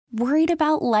Worried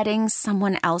about letting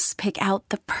someone else pick out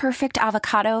the perfect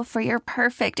avocado for your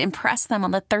perfect impress them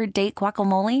on the third date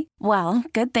guacamole? Well,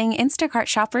 good thing Instacart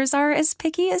shoppers are as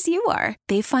picky as you are.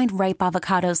 They find ripe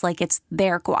avocados like it's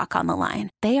their guac on the line.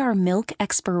 They are milk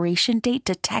expiration date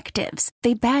detectives.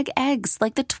 They bag eggs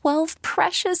like the 12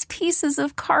 precious pieces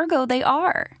of cargo they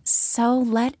are. So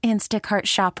let Instacart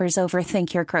shoppers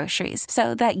overthink your groceries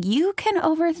so that you can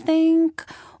overthink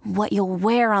what you'll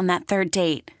wear on that third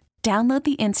date. Download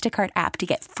the Instacart app to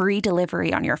get free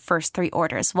delivery on your first 3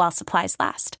 orders while supplies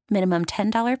last. Minimum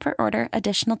 $10 per order.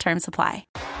 Additional terms apply.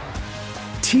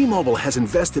 T-Mobile has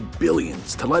invested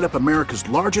billions to light up America's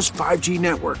largest 5G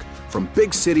network, from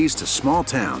big cities to small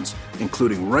towns,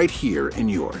 including right here in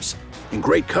yours. And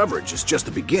great coverage is just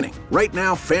the beginning. Right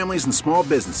now, families and small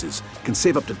businesses can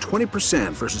save up to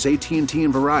 20% versus AT&T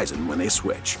and Verizon when they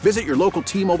switch. Visit your local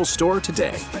T-Mobile store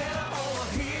today.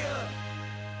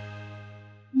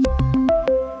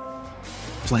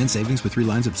 Plan savings with 3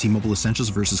 lines of T-Mobile Essentials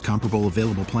versus comparable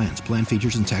available plans. Plan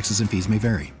features and taxes and fees may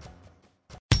vary.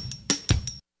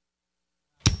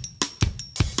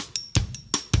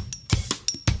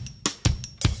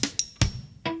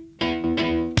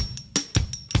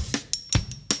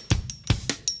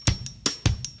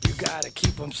 You gotta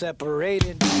keep them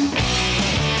separated.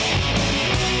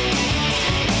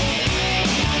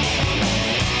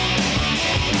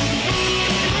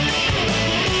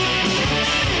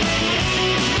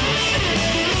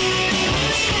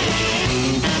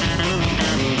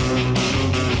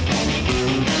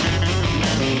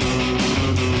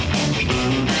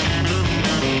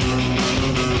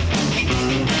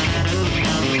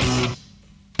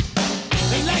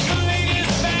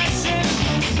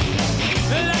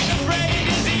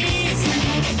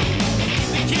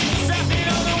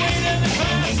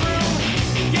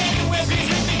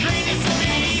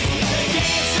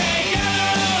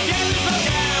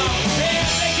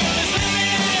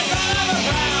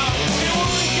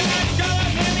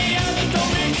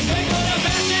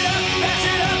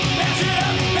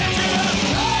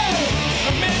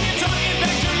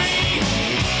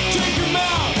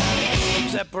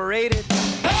 Separated.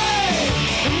 Hey!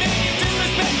 The man you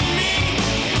disrespecting me.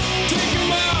 Take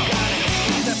him out.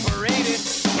 Separated.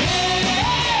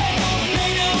 Hey! Don't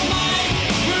pay no mind.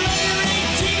 We're under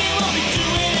 18 and we'll be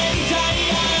doing anytime.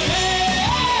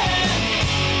 Hey!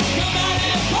 Come out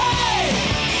and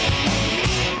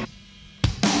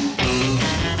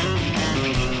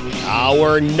play.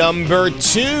 Hour number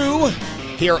 2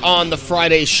 here on the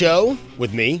Friday show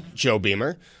with me, Joe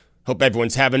Beamer. Hope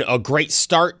everyone's having a great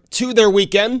start to their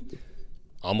weekend.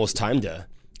 Almost time to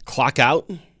clock out,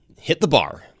 hit the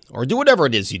bar, or do whatever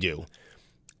it is you do.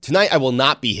 Tonight I will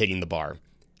not be hitting the bar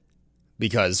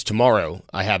because tomorrow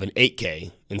I have an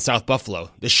 8K in South Buffalo,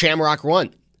 the Shamrock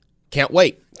Run. Can't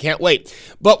wait.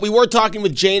 But we were talking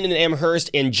with Jane in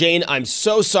Amherst, and Jane, I'm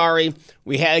so sorry.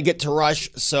 We had to get to Rush,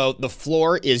 so the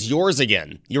floor is yours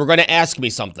again. You were going to ask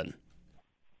me something.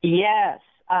 Yes.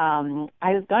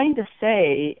 I was going to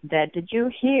say that, did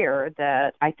you hear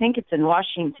that, I think it's in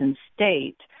Washington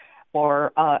State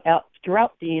or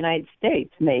throughout the United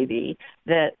States maybe,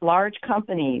 that large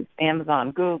companies,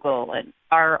 Amazon, Google,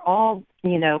 are all,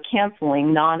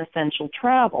 canceling non-essential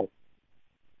travel.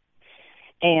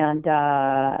 And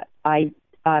the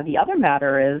other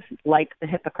matter is, like the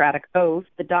Hippocratic Oath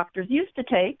the doctors used to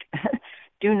take,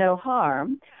 do no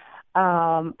harm.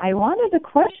 I wanted to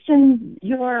question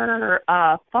your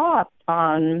thoughts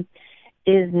on,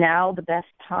 is now the best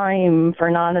time for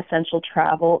non-essential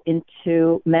travel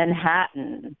into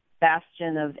Manhattan,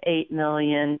 bastion of 8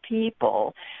 million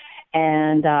people?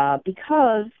 And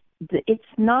because it's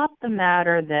not the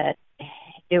matter that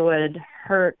it would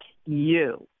hurt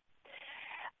you,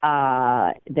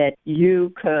 that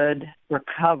you could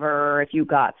recover if you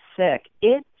got sick.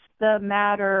 It's the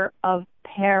matter of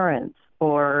parents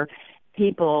or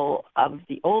people of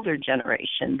the older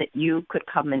generation that you could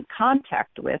come in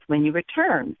contact with when you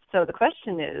return. So the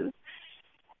question is,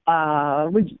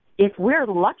 if we're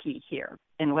lucky here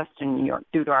in Western New York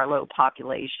due to our low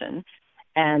population,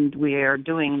 and we're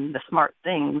doing the smart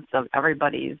things of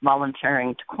everybody's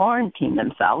volunteering to quarantine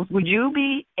themselves, would you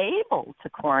be able to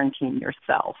quarantine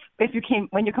yourself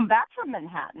when you come back from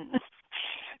Manhattan?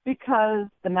 Because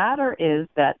the matter is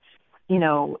that,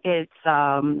 it's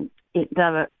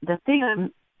the thing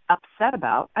I'm upset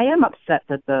about. I am upset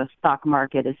that the stock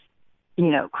market is,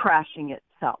 crashing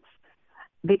itself,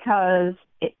 because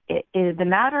the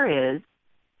matter is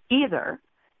either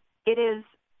it is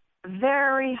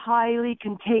very highly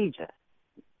contagious,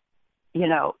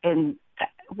 and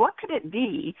what could it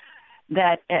be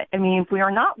that, if we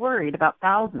are not worried about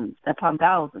thousands upon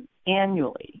thousands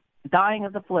annually dying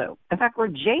of the flu. In fact, we're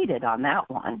jaded on that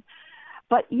one.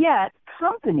 But yet,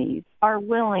 companies are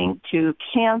willing to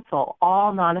cancel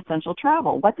all non-essential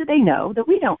travel. What do they know that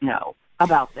we don't know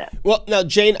about this? Well, now,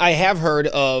 Jane, I have heard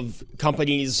of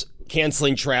companies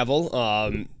canceling travel.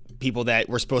 People that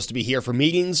were supposed to be here for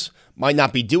meetings might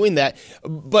not be doing that.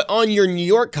 But on your New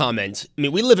York comment, I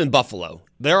mean, we live in Buffalo.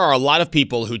 There are a lot of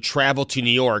people who travel to New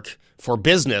York for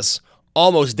business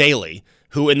almost daily,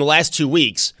 who in the last 2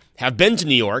 weeks have been to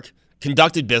New York,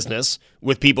 conducted business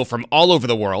with people from all over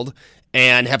the world,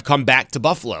 and have come back to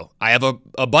Buffalo. I have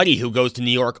a buddy who goes to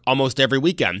New York almost every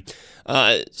weekend.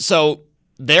 So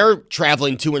they're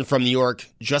traveling to and from New York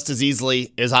just as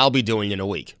easily as I'll be doing in a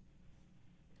week.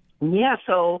 Yeah,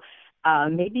 so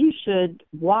maybe you should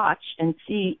watch and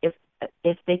see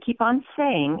if they keep on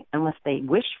saying, unless they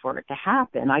wish for it to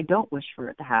happen, I don't wish for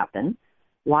it to happen,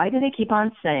 why do they keep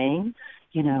on saying,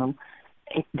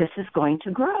 this is going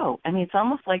to grow? I mean, it's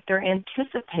almost like they're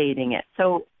anticipating it.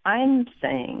 So I'm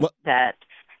saying that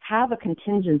have a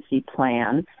contingency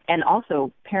plan, and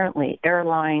also apparently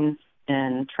airlines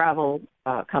and travel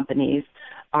companies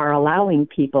are allowing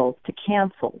people to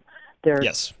cancel their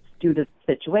due to the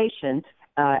situation.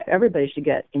 Everybody should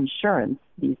get insurance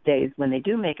these days when they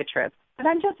do make a trip. But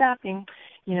I'm just asking,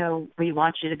 we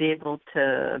want you to be able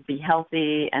to be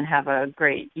healthy and have a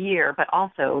great year, but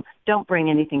also don't bring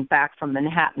anything back from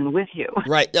Manhattan with you.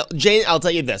 Right. Now, Jane, I'll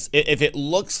tell you this. If it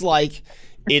looks like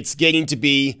it's getting to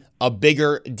be a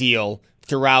bigger deal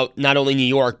throughout not only New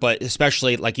York, but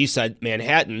especially, like you said,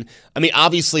 Manhattan, I mean,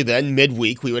 obviously then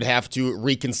midweek we would have to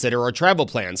reconsider our travel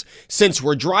plans. Since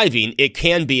we're driving, it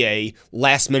can be a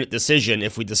last-minute decision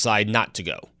if we decide not to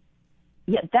go.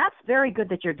 Yeah, that's very good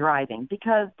that you're driving,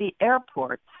 because the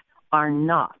airports are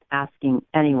not asking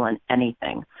anyone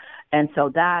anything. And so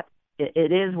that,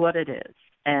 it is what it is.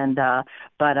 And,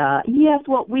 yes,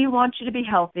 well, we want you to be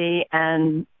healthy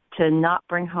and to not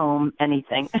bring home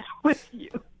anything with you.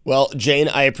 Well, Jane,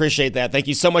 I appreciate that. Thank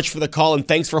you so much for the call, and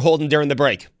thanks for holding during the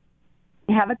break.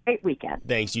 Have a great weekend.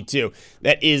 Thanks, you too.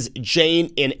 That is Jane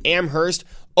in Amherst,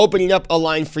 opening up a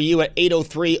line for you at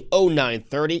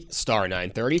 803-0930, star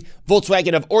 930.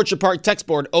 Volkswagen of Orchard Park text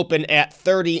board open at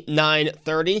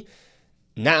 3930.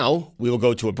 Now we will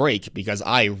go to a break because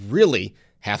I really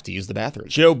have to use the bathroom.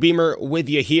 Joe Beamer with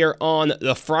you here on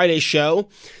the Friday show.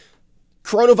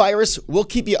 Coronavirus, we'll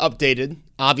keep you updated,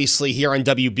 obviously, here on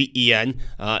WBEN.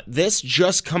 This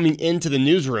just coming into the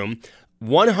newsroom.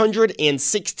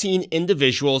 116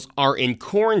 individuals are in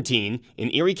quarantine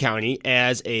in Erie County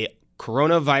as a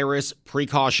coronavirus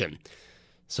precaution.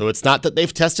 So it's not that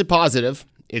they've tested positive,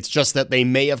 it's just that they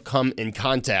may have come in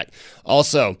contact.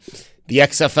 Also, the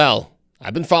XFL,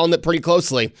 I've been following it pretty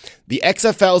closely. The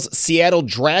XFL's Seattle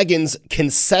Dragons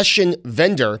concession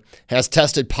vendor has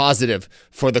tested positive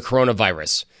for the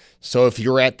coronavirus. So if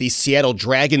you're at the Seattle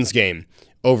Dragons game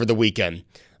over the weekend,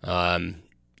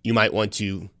 you might want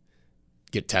to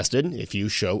get tested if you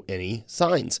show any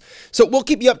signs. So we'll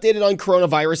keep you updated on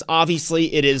coronavirus.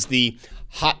 Obviously, it is the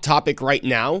hot topic right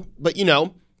now, but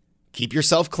keep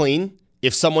yourself clean.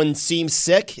 If someone seems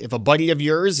sick, if a buddy of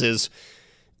yours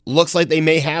looks like they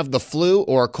may have the flu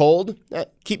or a cold,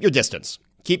 keep your distance.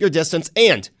 Keep your distance.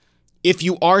 And if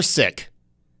you are sick,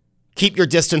 keep your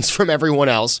distance from everyone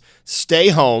else. Stay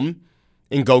home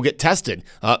and go get tested.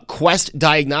 Quest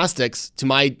Diagnostics, to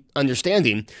my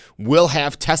understanding, will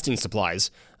have testing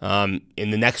supplies in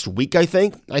the next week, I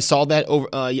think. I saw that over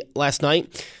last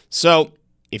night. So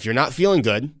if you're not feeling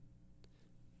good,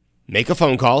 make a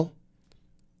phone call,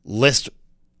 list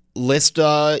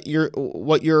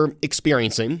what you're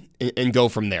experiencing, and go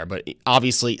from there. But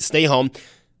obviously, stay home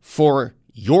for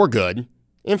your good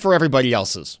and for everybody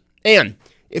else's. And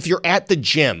if you're at the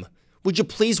gym, would you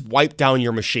please wipe down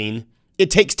your machine? It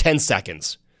takes 10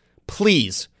 seconds.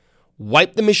 Please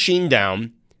wipe the machine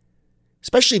down,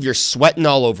 especially if you're sweating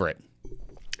all over it.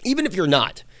 Even if you're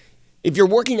not. If you're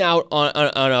working out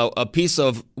on a piece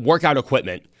of workout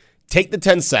equipment, take the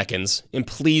 10 seconds and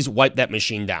please wipe that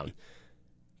machine down.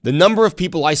 The number of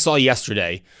people I saw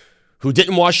yesterday who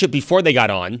didn't wash it before they got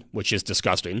on, which is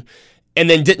disgusting, and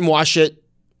then didn't wash it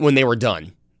when they were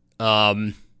done.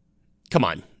 Come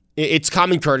on. It's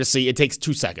common courtesy. It takes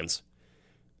 2 seconds.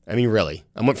 I mean, really.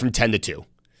 I went from 10 to 2.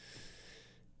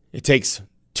 It takes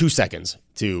 2 seconds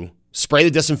to spray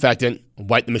the disinfectant,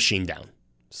 wipe the machine down.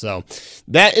 So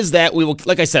that is that. We will,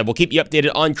 like I said, we'll keep you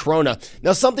updated on Corona.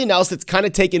 Now, something else that's kind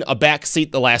of taken a back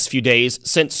seat the last few days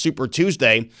since Super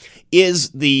Tuesday is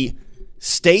the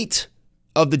state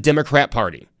of the Democrat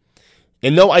Party.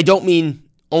 And no, I don't mean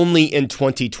only in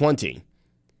 2020,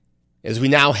 as we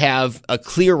now have a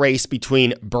clear race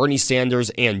between Bernie Sanders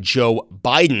and Joe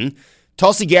Biden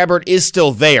Tulsi Gabbard is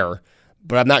still there,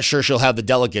 but I'm not sure she'll have the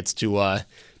delegates to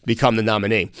become the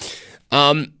nominee.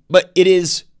 But it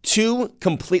is two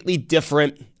completely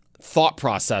different thought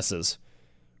processes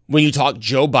when you talk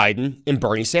Joe Biden and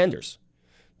Bernie Sanders.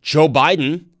 Joe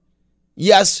Biden,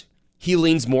 yes, he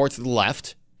leans more to the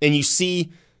left, and you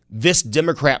see this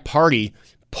Democrat Party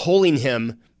pulling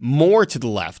him more to the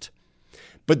left.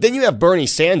 But then you have Bernie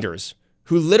Sanders,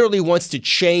 who literally wants to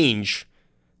change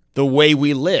the way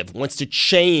we live, wants to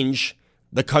change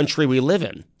the country we live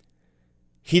in.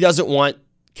 He doesn't want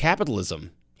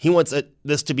capitalism. He wants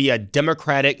this to be a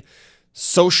democratic,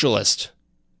 socialist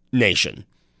nation.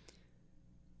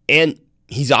 And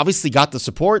he's obviously got the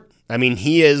support. I mean,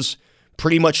 he is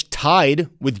pretty much tied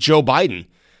with Joe Biden.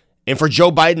 And for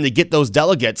Joe Biden to get those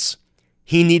delegates,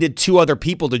 he needed two other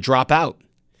people to drop out.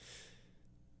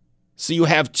 So you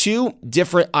have two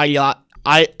different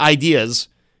ideas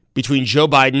between Joe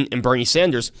Biden and Bernie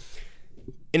Sanders.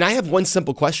 And I have one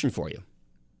simple question for you,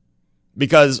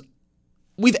 because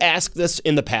we've asked this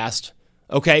in the past,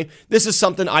 okay? This is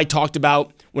something I talked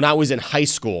about when I was in high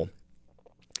school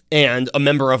and a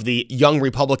member of the Young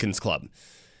Republicans Club.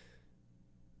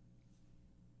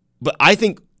 But I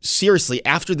think, seriously,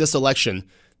 after this election,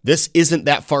 this isn't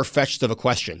that far-fetched of a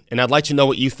question, and I'd like to know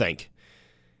what you think.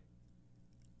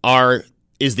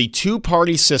 Is the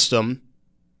two-party system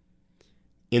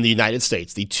in the United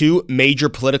States, the two major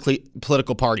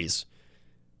political parties,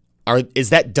 is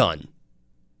that done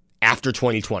after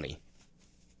 2020?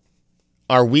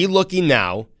 Are we looking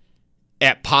now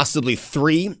at possibly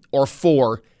 3 or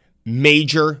 4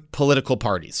 major political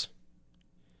parties?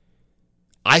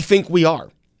 I think we are.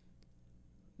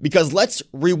 Because let's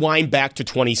rewind back to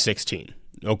 2016,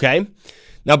 okay?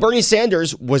 Now, Bernie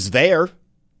Sanders was there.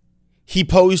 He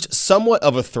posed somewhat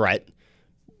of a threat,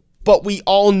 but we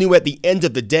all knew at the end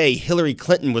of the day Hillary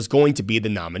Clinton was going to be the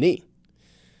nominee.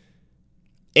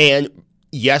 And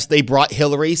yes, they brought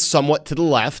Hillary somewhat to the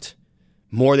left,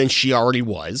 more than she already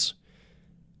was,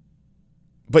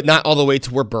 but not all the way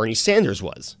to where Bernie Sanders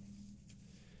was.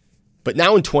 But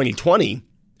now in 2020,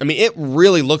 I mean, it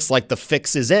really looks like the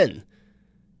fix is in.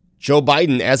 Joe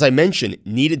Biden, as I mentioned,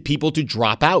 needed people to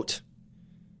drop out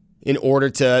in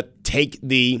order to take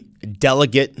the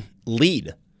delegate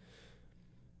lead.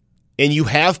 And you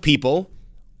have people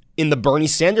in the Bernie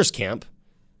Sanders camp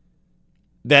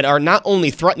that are not only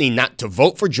threatening not to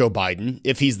vote for Joe Biden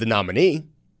if he's the nominee,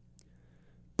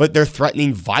 but they're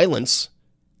threatening violence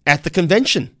at the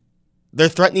convention. They're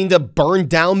threatening to burn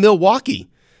down Milwaukee,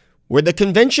 where the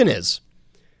convention is.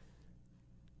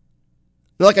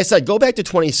 Like I said, go back to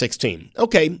 2016.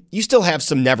 Okay, you still have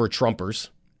some never-Trumpers.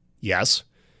 Yes.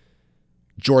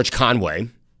 George Conway.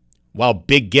 Wow,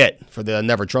 big get for the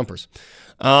never-Trumpers.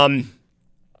 But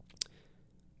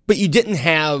you didn't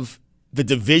have the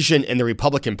division in the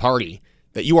Republican Party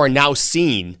that you are now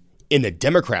seeing in the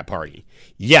Democrat Party.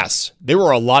 Yes, there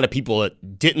were a lot of people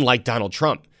that didn't like Donald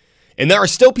Trump. And there are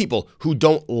still people who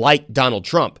don't like Donald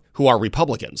Trump who are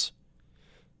Republicans.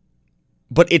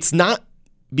 But it's not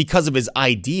because of his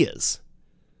ideas.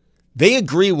 They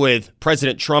agree with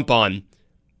President Trump on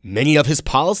many of his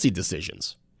policy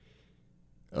decisions.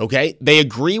 Okay? They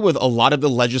agree with a lot of the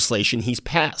legislation he's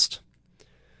passed.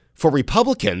 For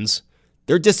Republicans,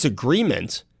 their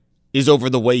disagreement is over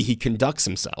the way he conducts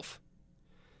himself.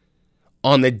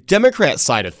 On the Democrat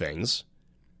side of things,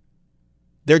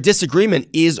 their disagreement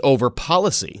is over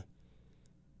policy.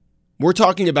 We're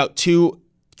talking about two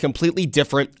completely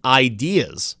different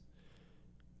ideas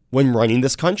when running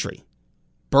this country.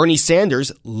 Bernie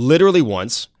Sanders literally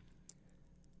wants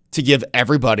to give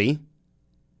everybody,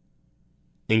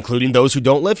 including those who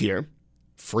don't live here,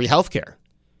 free health care.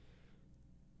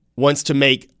 Wants to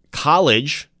make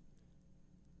college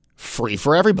free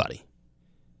for everybody.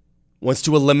 Wants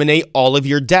to eliminate all of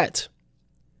your debt.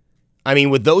 I mean,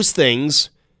 with those things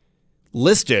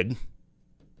listed,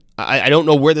 I don't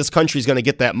know where this country is going to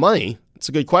get that money. It's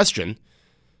a good question.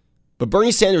 But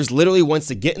Bernie Sanders literally wants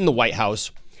to get in the White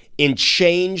House and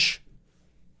change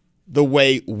the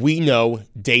way we know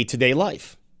day-to-day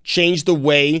life. Change the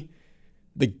way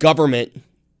the government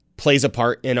plays a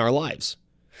part in our lives.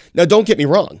 Now, don't get me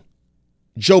wrong.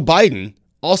 Joe Biden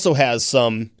also has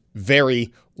some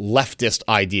very leftist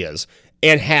ideas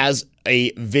and has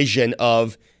a vision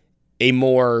of a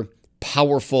more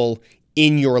powerful,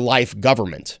 in-your-life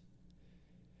government.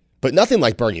 But nothing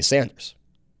like Bernie Sanders.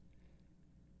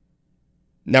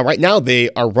 Now, right now, they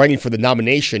are running for the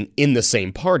nomination in the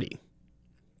same party.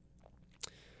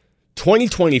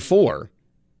 2024,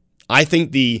 I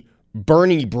think the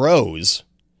Bernie Bros,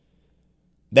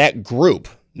 that group,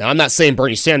 now I'm not saying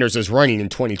Bernie Sanders is running in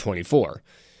 2024,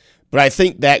 But I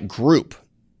think that group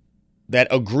that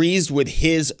agrees with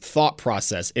his thought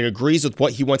process and agrees with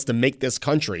what he wants to make this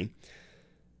country,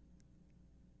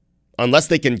 unless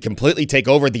they can completely take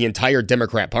over the entire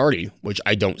Democrat Party, which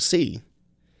I don't see,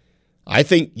 I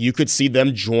think you could see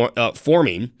them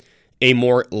forming a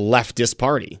more leftist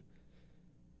party,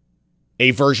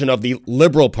 a version of the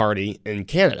Liberal Party in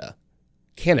Canada.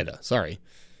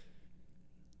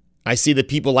 I see the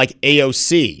people like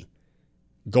AOC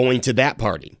going to that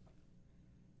party.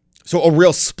 So a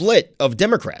real split of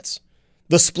Democrats.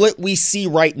 The split we see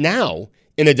right now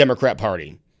in the Democrat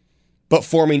Party, but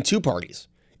forming two parties.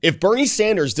 If Bernie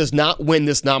Sanders does not win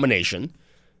this nomination,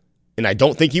 and I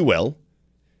don't think he will,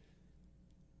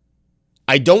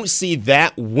 I don't see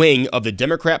that wing of the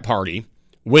Democrat Party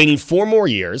waiting 4 more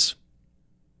years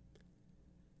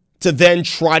to then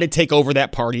try to take over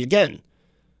that party again.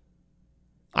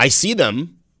 I see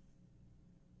them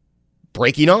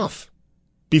breaking off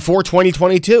before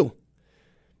 2022.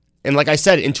 And like I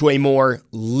said, into a more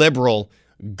liberal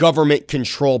government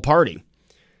control party.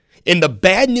 And the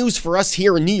bad news for us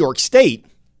here in New York State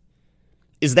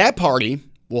is that party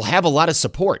will have a lot of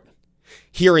support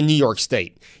here in New York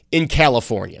State, in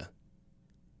California.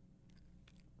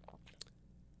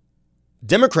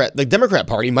 The Democrat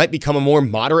Party might become a more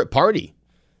moderate party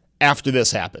after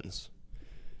this happens.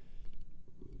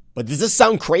 But does this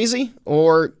sound crazy,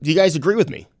 or do you guys agree with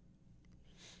me?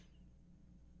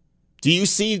 Do you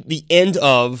see the end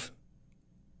of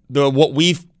what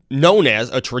we've known as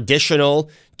a traditional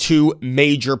 2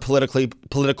 major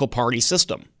political party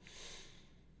system?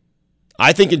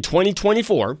 I think in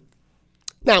 2024,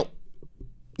 now,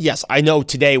 yes, I know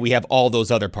today we have all those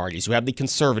other parties. We have the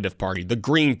Conservative Party, the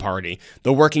Green Party,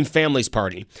 the Working Families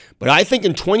Party. But I think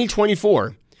in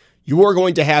 2024, you are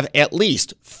going to have at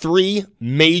least 3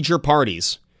 major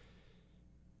parties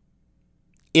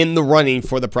in the running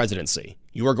for the presidency.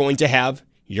 You are going to have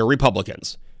your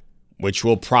Republicans, which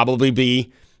will probably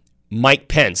be Mike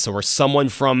Pence or someone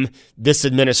from this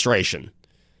administration,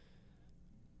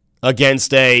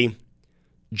 against a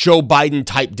Joe Biden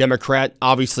type Democrat.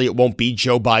 Obviously, it won't be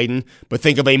Joe Biden, but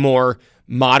think of a more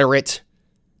moderate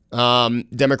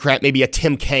Democrat, maybe a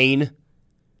Tim Kaine,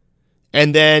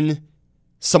 and then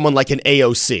someone like an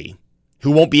AOC,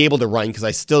 who won't be able to run because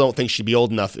I still don't think she'd be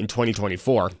old enough in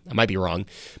 2024. I might be wrong,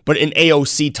 but an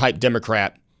AOC type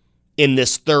Democrat in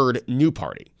this third new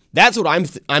party. That's what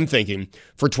I'm thinking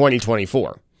for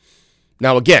 2024.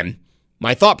 Now, again,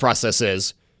 my thought process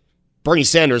is Bernie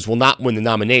Sanders will not win the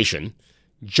nomination.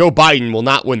 Joe Biden will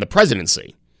not win the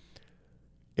presidency.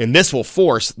 And this will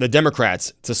force the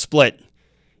Democrats to split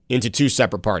into 2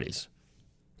 separate parties.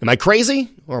 Am I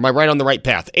crazy, or am I right on the right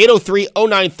path?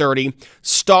 803-0930,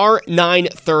 star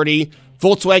 930.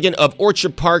 Volkswagen of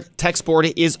Orchard Park text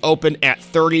board is open at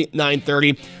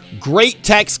 3930. Great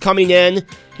text coming in.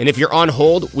 And if you're on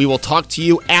hold, we will talk to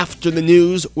you after the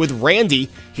news with Randy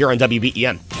here on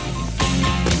WBEN.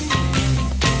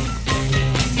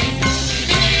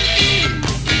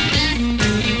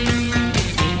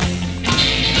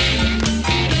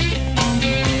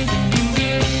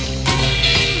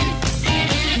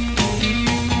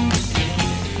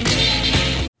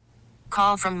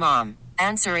 Call from mom.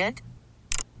 Answer it.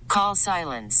 Call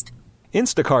silenced.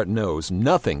 Instacart knows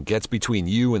nothing gets between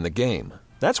you and the game.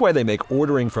 That's why they make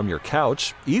ordering from your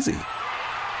couch easy.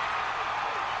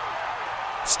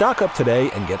 Stock up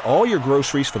today and get all your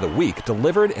groceries for the week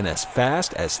delivered in as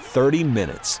fast as 30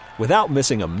 minutes without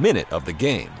missing a minute of the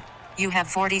game. You have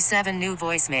 47 new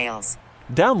voicemails.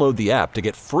 Download the app to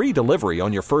get free delivery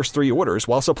on your first 3 orders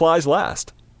while supplies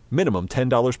last. Minimum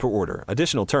 $10 per order.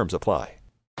 Additional terms apply.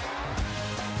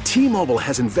 T-Mobile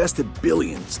has invested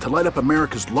billions to light up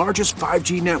America's largest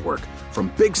 5G network, from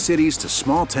big cities to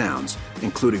small towns,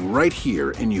 including right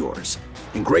here in yours.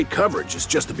 And great coverage is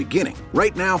just the beginning.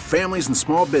 Right now, families and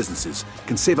small businesses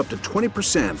can save up to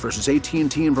 20% versus AT&T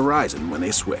and Verizon when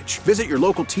they switch. Visit your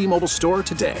local T-Mobile store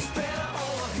today.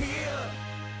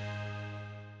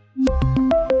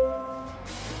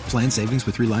 Plan savings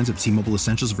with 3 lines of T-Mobile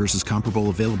Essentials versus comparable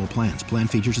available plans. Plan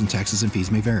features and taxes and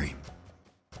fees may vary.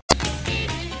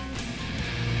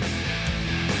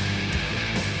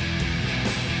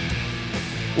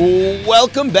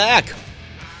 Welcome back.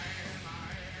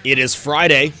 It is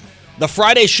Friday, the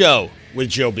Friday Show with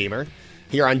Joe Beamer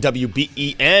here on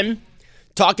WBEN,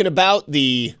 talking about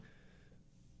the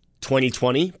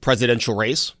 2020 presidential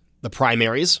race, the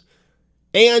primaries,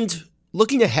 and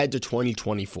looking ahead to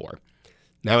 2024.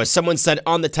 Now, as someone said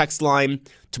on the text line,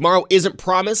 tomorrow isn't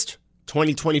promised.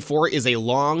 2024 is a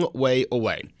long way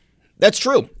away. That's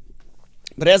true.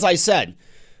 But as I said,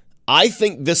 I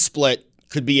think this split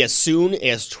could be as soon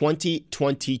as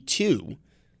 2022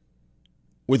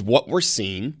 with what we're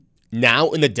seeing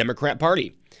now in the Democrat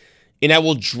Party. And I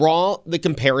will draw the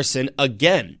comparison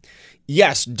again.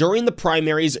 Yes, during the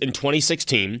primaries in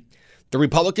 2016, the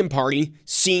Republican Party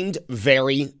seemed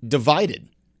very divided.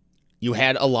 You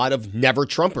had a lot of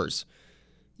never-Trumpers.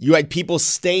 You had people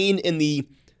staying in the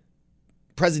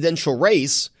presidential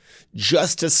race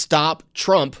just to stop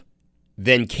Trump,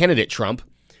 then candidate Trump,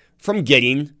 from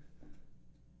getting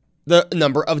the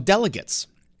number of delegates.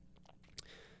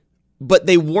 But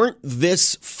they weren't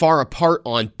this far apart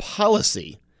on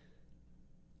policy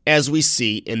as we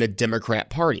see in the Democrat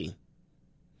Party.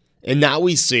 And now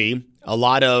we see a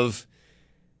lot of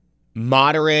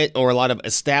moderate or a lot of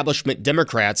establishment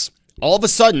Democrats all of a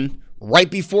sudden, right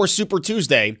before Super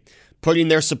Tuesday, putting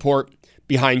their support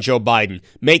behind Joe Biden,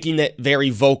 making it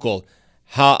very vocal,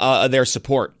 their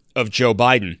support of Joe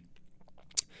Biden.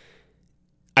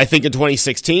 I think in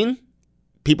 2016,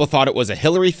 people thought it was a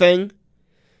Hillary thing.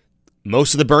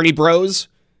 Most of the Bernie bros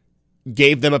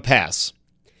gave them a pass.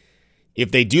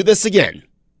 If they do this again,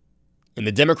 and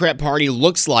the Democrat Party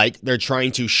looks like they're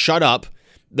trying to shut up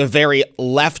the very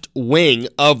left wing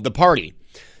of the party.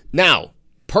 Now,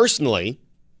 personally,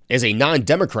 as a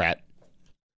non-Democrat,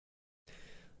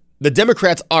 the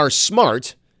Democrats are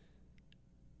smart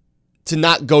to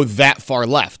not go that far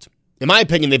left. In my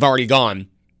opinion, they've already gone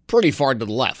pretty far to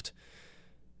the left.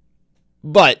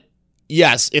 But,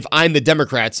 yes, if I'm the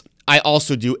Democrats, I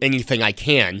also do anything I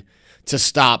can to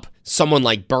stop someone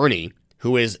like Bernie,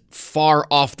 who is far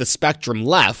off the spectrum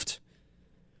left,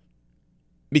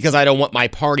 because I don't want my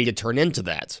party to turn into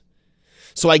that.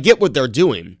 So I get what they're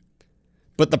doing.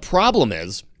 But the problem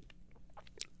is,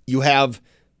 you have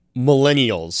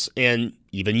millennials and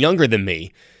even younger than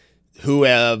me who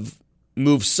have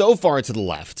moved so far to the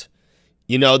left.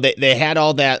 You know, they had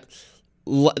all that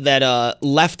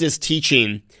leftist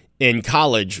teaching in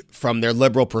college from their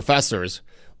liberal professors,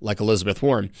 like Elizabeth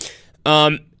Warren.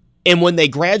 And when they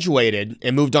graduated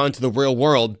and moved on to the real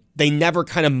world, they never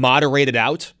kind of moderated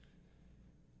out.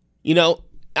 You know,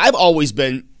 I've always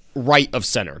been right of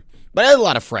center, but I had a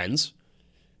lot of friends.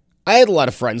 I had a lot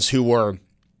of friends who were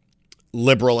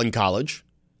liberal in college,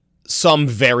 some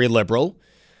very liberal.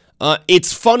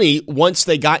 It's funny, once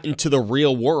they got into the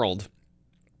real world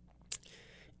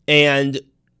and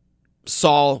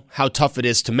saw how tough it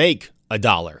is to make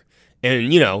 $1,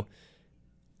 and, you know,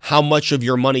 how much of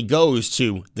your money goes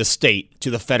to the state,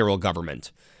 to the federal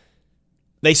government,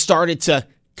 they started to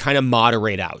kind of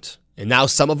moderate out. And now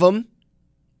some of them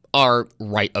are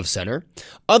right of center.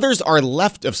 Others are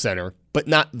left of center, but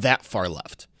not that far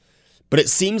left. But it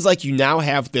seems like you now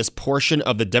have this portion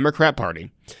of the Democrat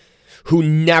Party who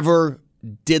never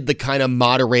did the kind of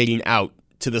moderating out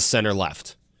to the center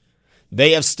left.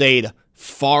 They have stayed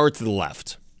far to the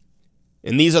left.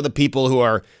 And these are the people who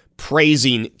are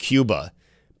praising Cuba,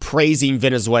 praising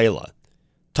Venezuela,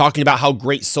 talking about how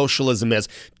great socialism is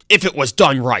if it was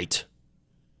done right.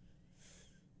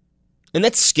 And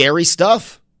that's scary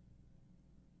stuff.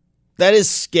 That is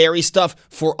scary stuff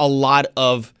for a lot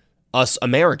of us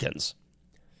Americans.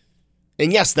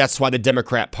 And yes, that's why the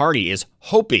Democrat Party is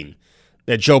hoping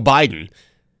that Joe Biden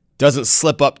doesn't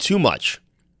slip up too much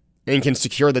and can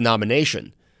secure the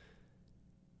nomination.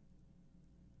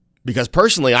 Because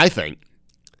personally, I think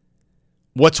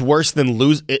what's worse than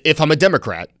if I'm a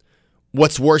Democrat,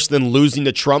 what's worse than losing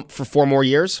to Trump for 4 more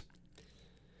years?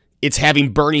 It's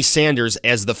having Bernie Sanders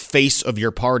as the face of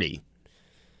your party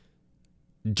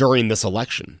during this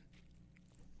election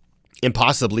and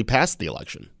possibly past the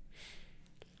election.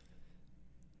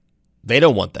 They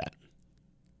don't want that.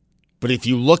 But if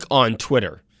you look on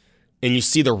Twitter and you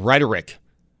see the rhetoric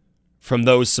from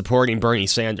those supporting Bernie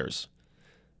Sanders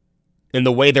and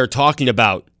the way they're talking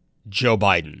about Joe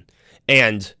Biden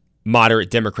and moderate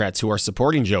Democrats who are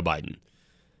supporting Joe Biden,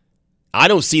 I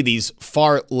don't see these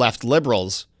far left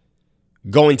liberals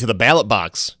going to the ballot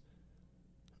box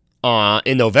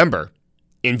in November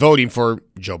and voting for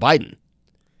Joe Biden.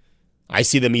 I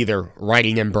see them either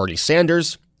writing in Bernie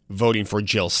Sanders, voting for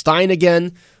Jill Stein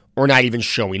again, or not even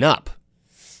showing up.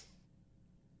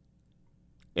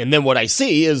 And then what I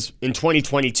see is in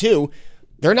 2022,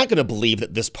 they're not going to believe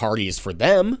that this party is for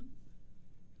them.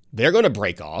 They're going to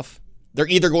break off. They're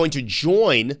either going to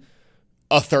join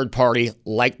a third party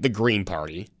like the Green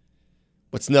Party.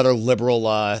 What's another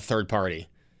liberal third party?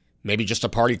 Maybe just a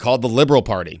party called the Liberal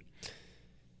Party.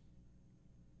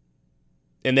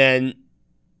 And then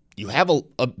you have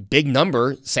a big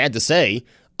number, sad to say,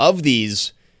 of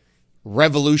these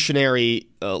revolutionary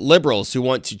liberals who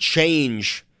want to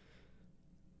change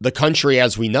the country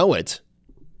as we know it.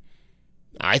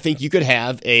 I think you could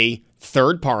have a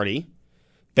third party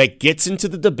that gets into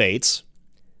the debates,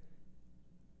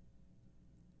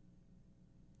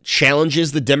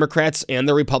 challenges the Democrats and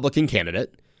the Republican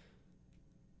candidate,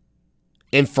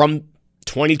 and from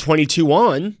 2022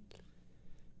 on,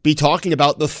 be talking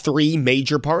about the three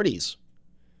major parties.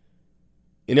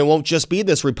 And it won't just be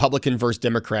this Republican versus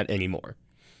Democrat anymore.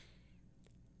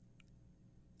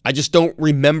 I just don't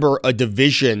remember a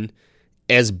division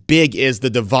as big as the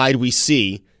divide we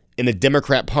see in the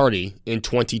Democrat Party in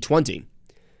 2020.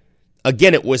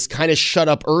 Again, it was kind of shut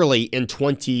up early in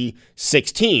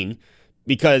 2016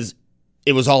 because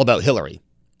it was all about Hillary.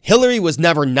 Hillary was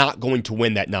never not going to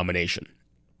win that nomination.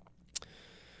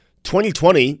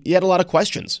 2020, you had a lot of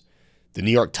questions. The New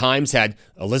York Times had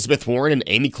Elizabeth Warren and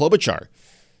Amy Klobuchar.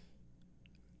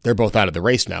 They're both out of the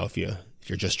race now if you're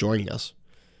just joining us.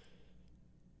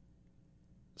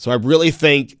 So I really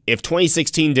think if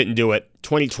 2016 didn't do it,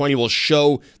 2020 will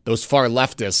show those far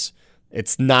leftists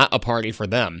it's not a party for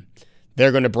them.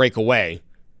 They're going to break away.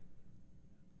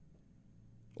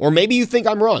 Or maybe you think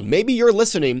I'm wrong. Maybe you're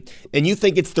listening and you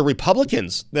think it's the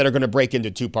Republicans that are going to break into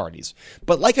two parties.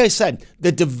 But like I said,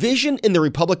 the division in the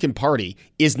Republican Party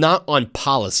is not on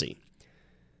policy.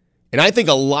 And I think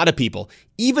a lot of people,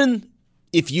 even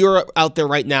if you're out there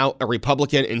right now, a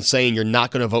Republican, and saying you're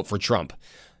not going to vote for Trump,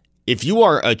 if you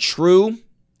are a true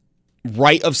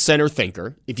right of center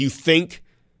thinker, if you think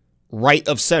right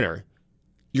of center,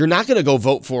 you're not going to go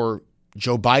vote for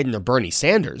Joe Biden or Bernie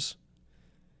Sanders.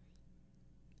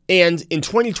 And in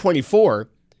 2024,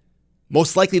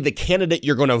 most likely the candidate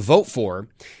you're going to vote for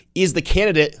is the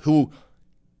candidate who,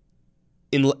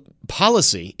 in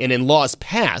policy and in laws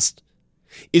passed,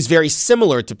 is very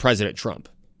similar to President Trump.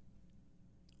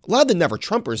 A lot of the Never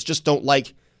Trumpers just don't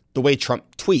like the way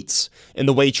Trump tweets and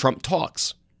the way Trump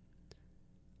talks.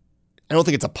 I don't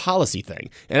think it's a policy thing.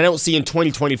 And I don't see in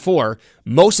 2024,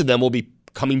 most of them will be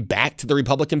coming back to the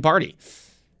Republican Party.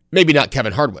 Maybe not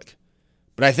Kevin Hardwick.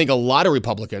 But I think a lot of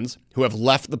Republicans who have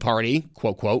left the party,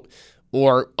 quote, quote,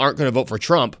 or aren't going to vote for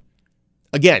Trump,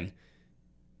 again,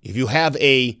 if you have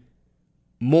a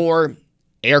more,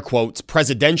 air quotes,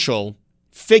 presidential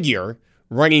figure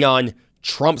running on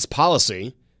Trump's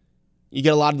policy, you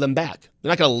get a lot of them back. They're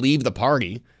not going to leave the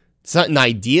party. It's not an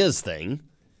ideas thing.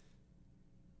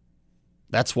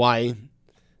 That's why,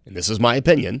 and this is my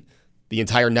opinion, the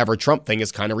entire Never Trump thing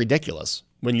is kind of ridiculous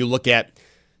when you look at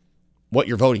what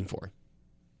you're voting for.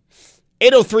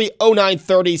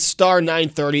 803-0930, star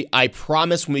 930. I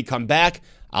promise when we come back,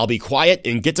 I'll be quiet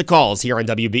and get to calls here on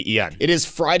WBEN. It is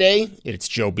Friday. It's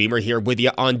Joe Beamer here with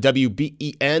you on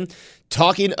WBEN,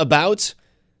 talking about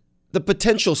the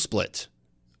potential split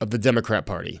of the Democrat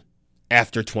Party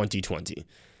after 2020.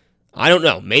 I don't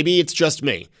know. Maybe it's just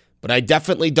me, but I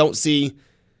definitely don't see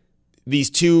these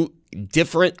two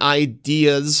different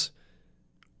ideas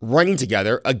running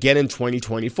together again in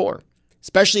 2024.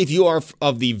 Especially if you are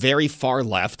of the very far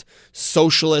left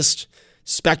socialist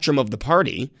spectrum of the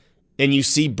party and you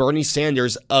see Bernie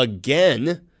Sanders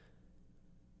again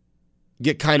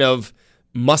get kind of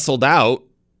muscled out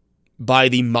by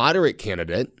the moderate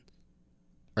candidate.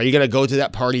 Are you going to go to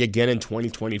that party again in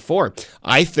 2024?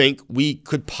 I think we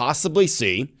could possibly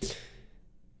see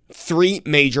three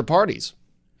major parties.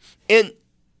 And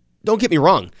don't get me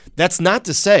wrong, that's not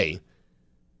to say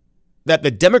that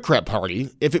the Democrat Party,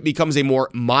 if it becomes a more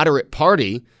moderate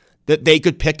party, that they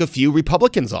could pick a few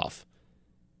Republicans off.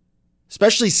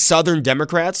 Especially Southern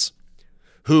Democrats,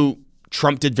 who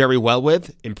Trump did very well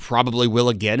with and probably will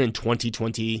again in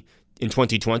 2020.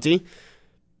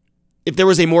 If there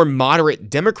was a more moderate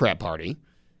Democrat Party,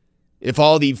 if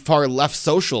all the far left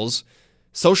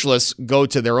socialists go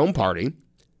to their own party,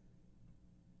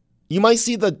 you might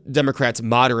see the Democrats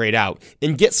moderate out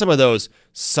and get some of those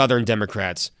Southern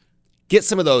Democrats, get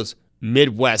some of those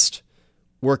Midwest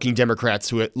working Democrats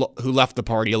who left the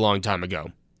party a long time ago.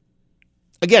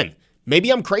 Again,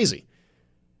 maybe I'm crazy,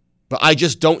 but I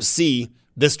just don't see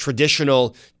this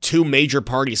traditional two major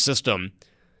party system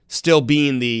still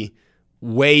being the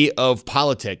way of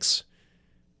politics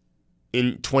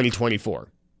in 2024.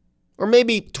 Or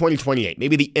maybe 2028,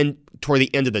 maybe toward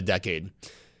the end of the decade.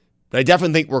 But I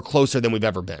definitely think we're closer than we've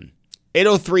ever been.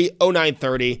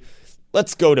 803-0930.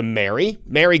 Let's go to Mary.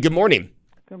 Mary, good morning.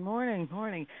 Good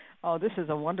morning. Oh, this is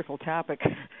a wonderful topic.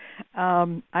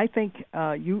 I think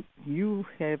you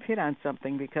have hit on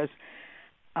something because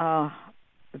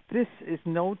this is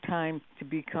no time to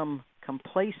become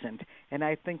complacent, and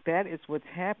I think that is what's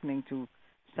happening to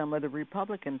some of the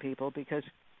Republican people because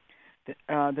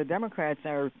the Democrats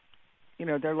are,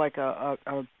 they're like a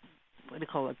what do you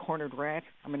call it, a cornered rat?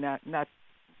 I mean, not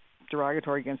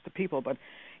derogatory against the people, but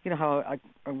how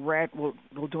a rat will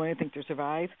do anything to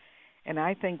survive. And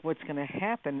I think what's going to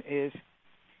happen is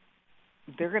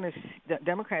the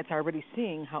Democrats are already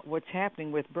seeing what's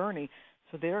happening with Bernie,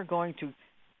 so they're going to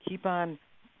keep on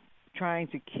trying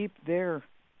to keep their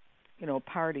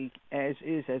party as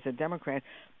is as a Democrat,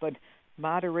 but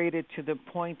moderate it to the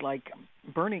point like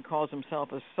Bernie calls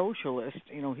himself a socialist.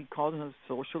 He calls himself a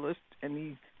socialist, and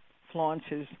he flaunts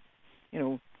his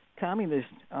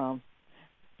communist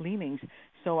leanings.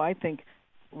 So I think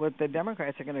what the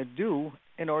Democrats are going to do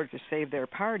in order to save their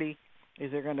party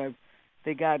is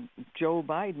they got Joe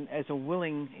Biden as a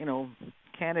willing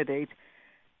candidate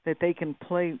that they can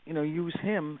play, use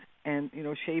him and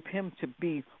shape him to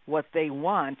be what they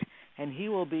want, and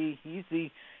he's the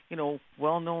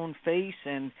well-known face,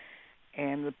 and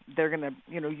they're going to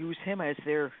use him as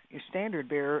their standard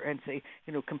bearer and say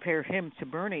compare him to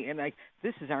Bernie, and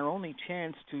this is our only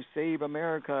chance to save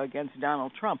America against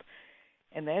Donald Trump,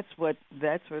 and that's what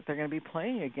they're going to be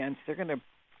playing against. They're going to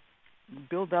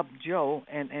build up Joe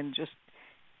and just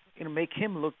make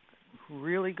him look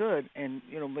really good, and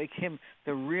make him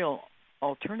the real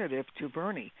alternative to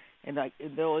Bernie. And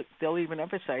they'll even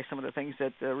emphasize some of the things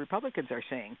that the Republicans are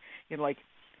saying. We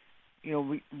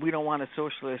don't want a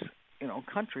socialist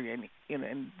country,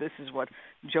 and this is what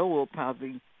Joe will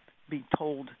probably be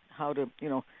told how to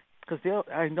because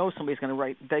I know somebody's going to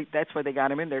write. That's why they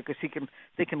got him in there, because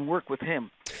they can work with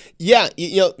him. Yeah,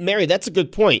 Mary, that's a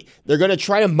good point. They're going to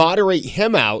try to moderate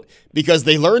him out because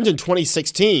they learned in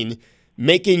 2016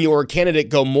 making your candidate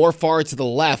go more far to the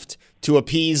left to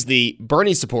appease the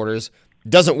Bernie supporters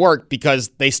doesn't work because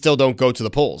they still don't go to the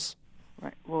polls.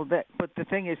 Right. Well, but the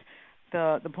thing is,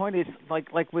 the point is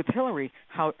like with Hillary,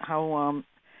 how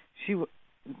she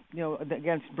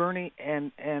against Bernie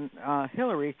and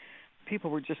Hillary,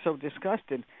 people were just so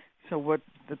disgusted. So what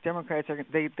the Democrats are,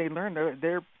 they learned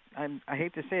they're I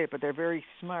hate to say it, but they're very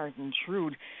smart and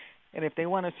shrewd, and if they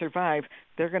want to survive,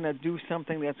 they're going to do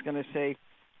something that's going to say,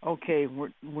 okay,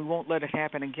 we won't let it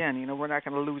happen again. We're not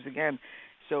going to lose again.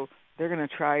 So they're going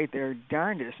to try their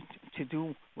darndest to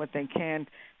do what they can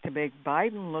to make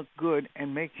Biden look good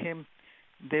and make him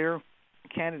their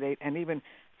candidate, and even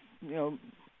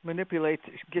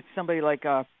get somebody like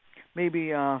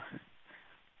maybe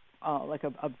like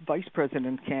a vice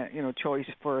president choice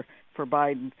for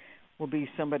Biden will be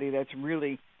somebody that's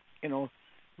really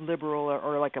liberal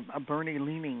or like a Bernie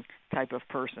leaning type of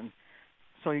person.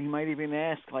 So you might even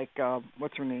ask like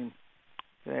what's her name,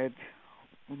 that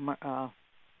the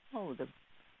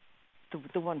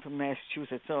one from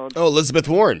Massachusetts. Elizabeth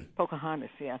Warren.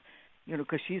 Pocahontas, yeah.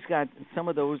 Because she's got some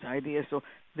of those ideas, so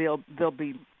they'll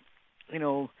be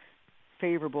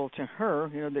favorable to her.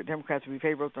 The Democrats will be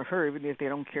favorable to her, even if they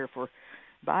don't care for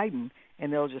Biden,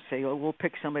 and they'll just say, we'll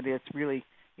pick somebody that's really,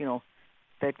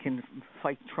 that can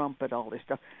fight Trump and all this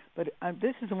stuff. But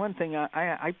this is the one thing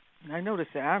I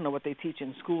noticed that I don't know what they teach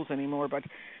in schools anymore, but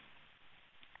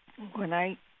when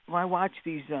I watch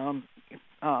these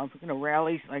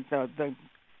rallies, like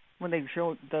when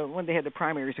they had the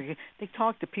primaries, they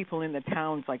talk to people in the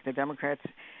towns, like the Democrats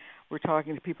were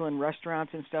talking to people in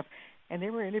restaurants and stuff, and they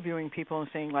were interviewing people and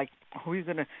saying like, who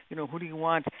do you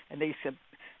want? And they said,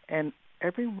 and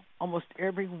almost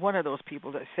every one of those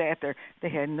people that sat there, they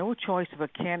had no choice of a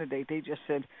candidate. They just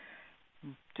said,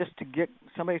 just to get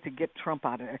somebody to get Trump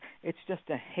out of there. It's just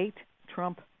to hate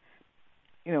Trump.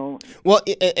 Well,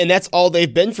 and that's all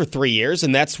they've been for 3 years,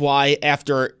 and that's why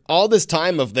after all this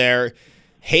time of their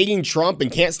hating Trump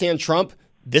and can't stand Trump,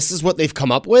 this is what they've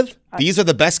come up with? These are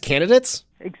the best candidates?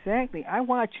 Exactly. I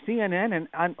watch CNN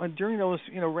and during those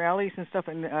rallies and stuff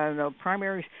and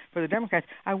primaries for the Democrats,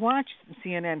 I watch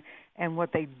CNN, and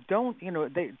what they don't,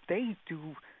 they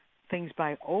do things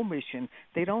by omission.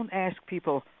 They don't ask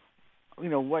people,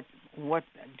 what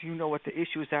do you know what the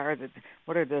issues are?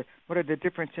 What are the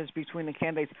differences between the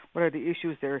candidates? What are the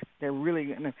issues they're really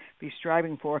going to be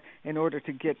striving for in order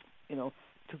to get to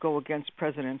go against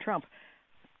President Trump?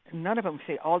 None of them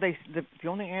say the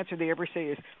only answer they ever say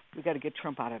is we got to get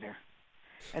Trump out of there,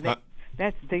 and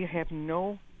they have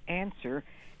no answer,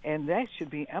 and that should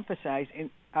be emphasized. And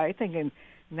I think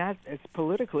not as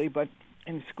politically, but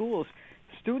in schools,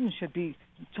 students should be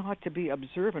taught to be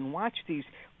observant, watch these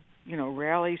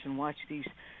rallies and watch these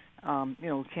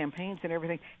campaigns and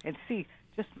everything, and see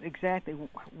just exactly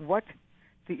what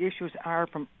the issues are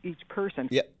from each person.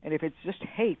 Yep. And if it's just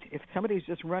hate, if somebody's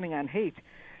just running on hate,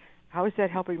 how is that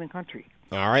helping the country?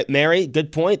 All right, Mary,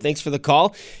 good point. Thanks for the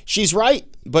call. She's right,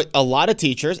 but a lot of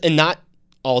teachers, and not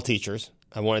all teachers,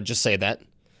 I want to just say that,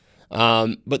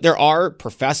 but there are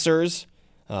professors,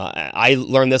 I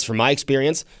learned this from my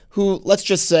experience, who, let's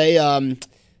just say,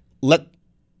 let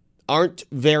aren't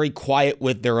very quiet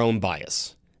with their own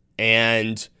bias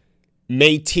and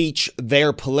may teach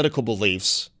their political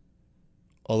beliefs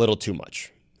a little too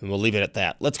much. And we'll leave it at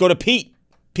that. Let's go to Pete.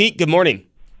 Pete, good morning.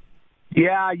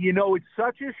 Yeah, it's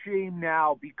such a shame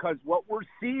now because what we're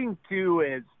seeing, too,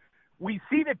 is we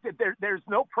see that there's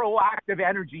no proactive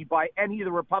energy by any of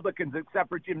the Republicans except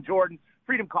for Jim Jordan,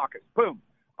 Freedom Caucus. Boom.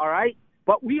 All right?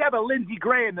 But we have a Lindsey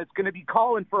Graham that's going to be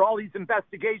calling for all these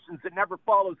investigations that never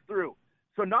follows through.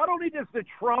 So not only does the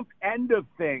Trump end of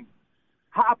thing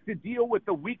have to deal with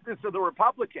the weakness of the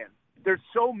Republicans, there's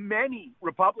so many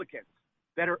Republicans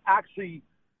that are actually,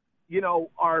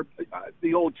 are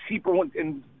the old cheaper ones,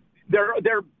 and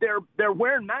they're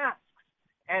wearing masks.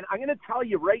 And I'm going to tell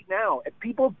you right now, if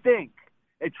people think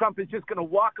that Trump is just going to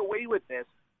walk away with this,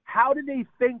 how do they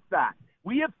think that?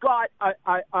 We have got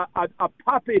a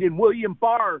puppet in William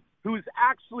Barr who's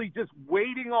actually just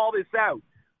waiting all this out.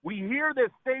 We hear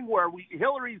this thing where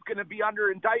Hillary's going to be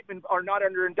under indictment or not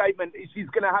under indictment. She's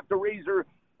going to have to raise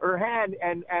her hand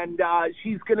and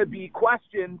she's going to be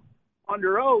questioned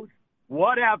under oath.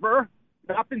 Whatever.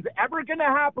 Nothing's ever going to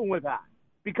happen with that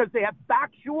because they have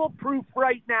factual proof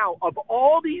right now of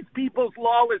all these people's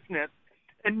lawlessness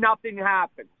and nothing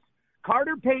happens.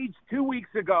 Carter Page 2 weeks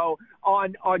ago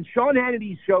on Sean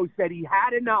Hannity's show said he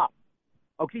had enough.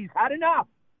 Okay, he's had enough.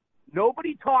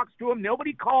 Nobody talks to him.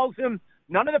 Nobody calls him.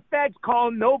 None of the feds call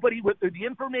him. Nobody with the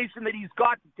information that he's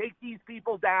got to take these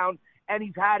people down, and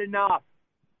he's had enough.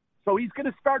 So he's going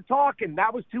to start talking.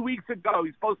 That was 2 weeks ago.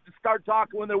 He's supposed to start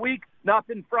talking within a week.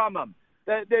 Nothing from him.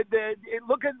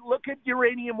 Look at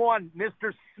Uranium One,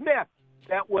 Mr. Smith.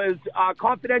 That was a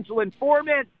confidential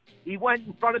informant. He went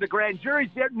in front of the grand juries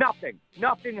there.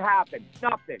 Nothing happened.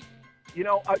 Nothing.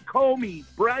 Comey,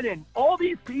 Brennan, all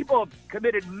these people have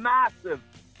committed massive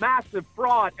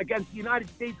fraud against the United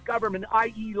States government,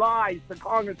 i.e. lies to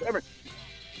Congress.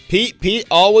 Pete,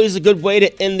 always a good way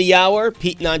to end the hour.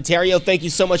 Pete in Ontario, thank you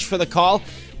so much for the call.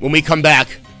 When we come back,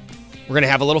 we're going to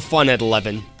have a little fun at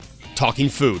 11, talking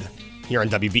food here on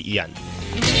WBEN.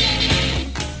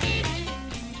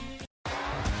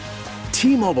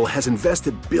 T-Mobile has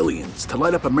invested billions to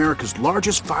light up America's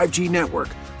largest 5G network,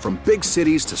 from big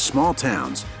cities to small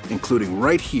towns, including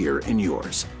right here in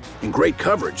yours. And great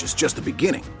coverage is just the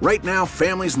beginning. Right now,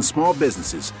 families and small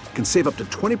businesses can save up to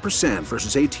 20%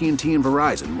 versus AT&T and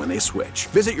Verizon when they switch.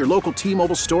 Visit your local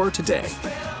T-Mobile store today.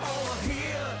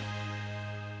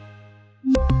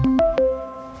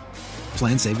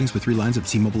 Plan savings with 3 lines of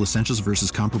T-Mobile Essentials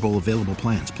versus comparable available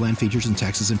plans. Plan features and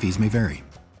taxes and fees may vary.